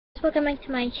welcome back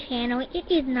to my channel. It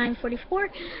is 9:44.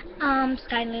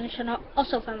 Sky and Luna channel,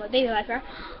 also from my baby life here.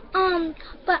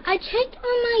 But I checked on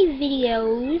my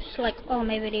videos, like all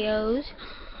my videos.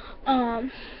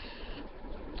 And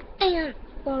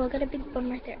well, I got a big bum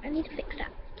right there. I need to fix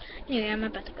that. Anyway, I'm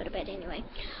about to go to bed anyway.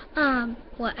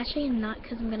 Well, actually I'm not,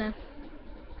 because I'm gonna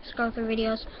scroll through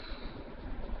videos.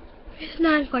 It's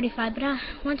 9:45, but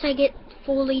once I get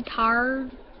fully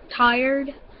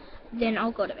tired, then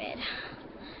I'll go to bed.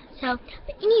 So,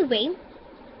 but anyway,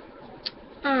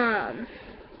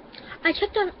 I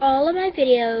checked on all of my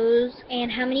videos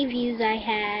and how many views I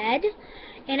had,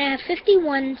 and I have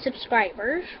 51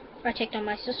 subscribers. I checked on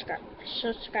my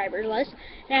subscribers list,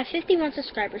 and I have 51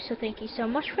 subscribers, so thank you so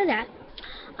much for that.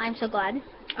 I'm so glad.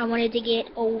 I wanted to get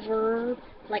over,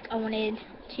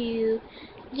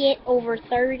 get over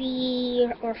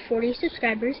 30 or 40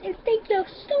 subscribers, and thank you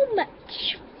so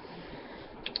much.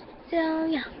 So,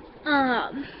 yeah.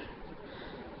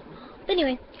 But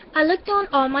anyway, I looked on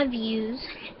all my views,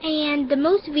 and the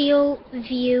most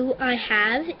view I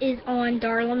have is on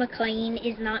Darla McLean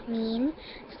is not mean.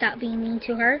 Stop being mean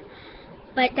to her.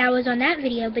 But that was on that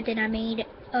video, but then I made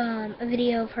a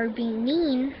video of her being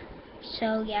mean.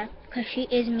 So yeah, because she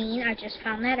is mean. I just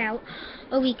found that out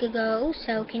a week ago.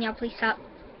 So can y'all please stop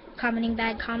commenting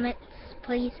bad comments,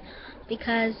 please?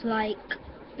 Because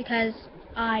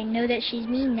I know that she's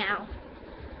mean now.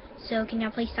 So can y'all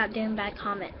please stop doing bad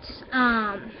comments?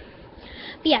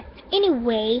 But yeah,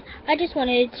 anyway, I just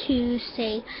wanted to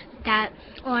say that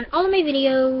on all of my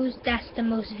videos, that's the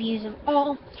most views of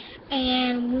all.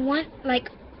 And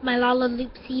my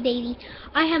Lalaloopsy baby,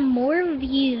 I have more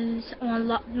views on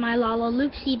my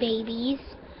Lalaloopsy babies,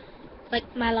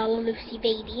 like my Lalaloopsy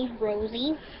baby,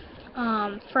 Rosie,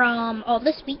 from all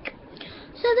this week.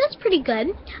 So that's pretty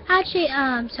good. Actually,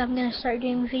 so I'm gonna start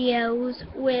doing videos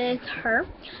with her.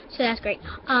 So that's great.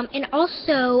 And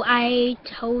also I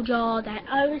told y'all that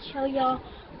I would show y'all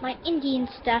my Indian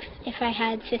stuff if I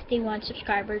had 51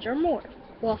 subscribers or more.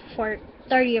 Well, for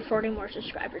 30 or 40 more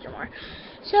subscribers or more.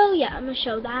 So yeah, I'm gonna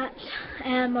show that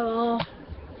and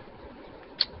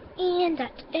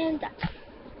that.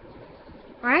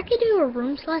 Or I could do a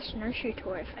room/nursery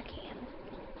tour if I can.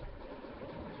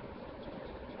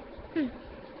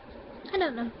 I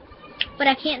don't know. But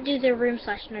I can't do the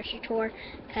room/nursery tour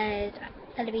because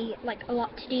that'd be like a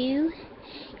lot to do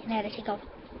and that'd take off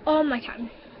all my time.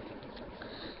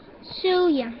 So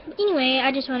yeah. Anyway,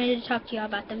 I just wanted to talk to y'all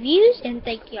about the views and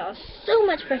thank y'all so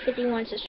much for 51 subscribers.